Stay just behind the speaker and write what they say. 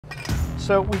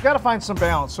So we've got to find some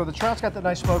balance. So the trout's got that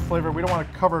nice smoke flavor. We don't want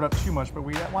to cover it up too much, but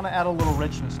we want to add a little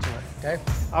richness to it. Okay.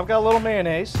 I've got a little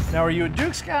mayonnaise. Now, are you a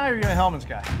Duke's guy or are you a Hellman's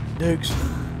guy? Dukes.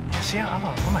 Yeah, see, I'm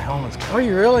a Hellman's guy. Are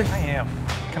you really? I am.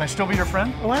 Can I still be your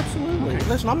friend? Oh, absolutely. Okay.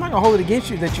 Listen, I'm not going to hold it against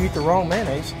you that you eat the wrong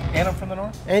mayonnaise. And I'm from the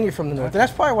north? And you're from the north.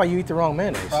 That's probably why you eat the wrong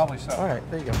mayonnaise. Probably so. All right,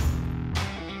 there you go.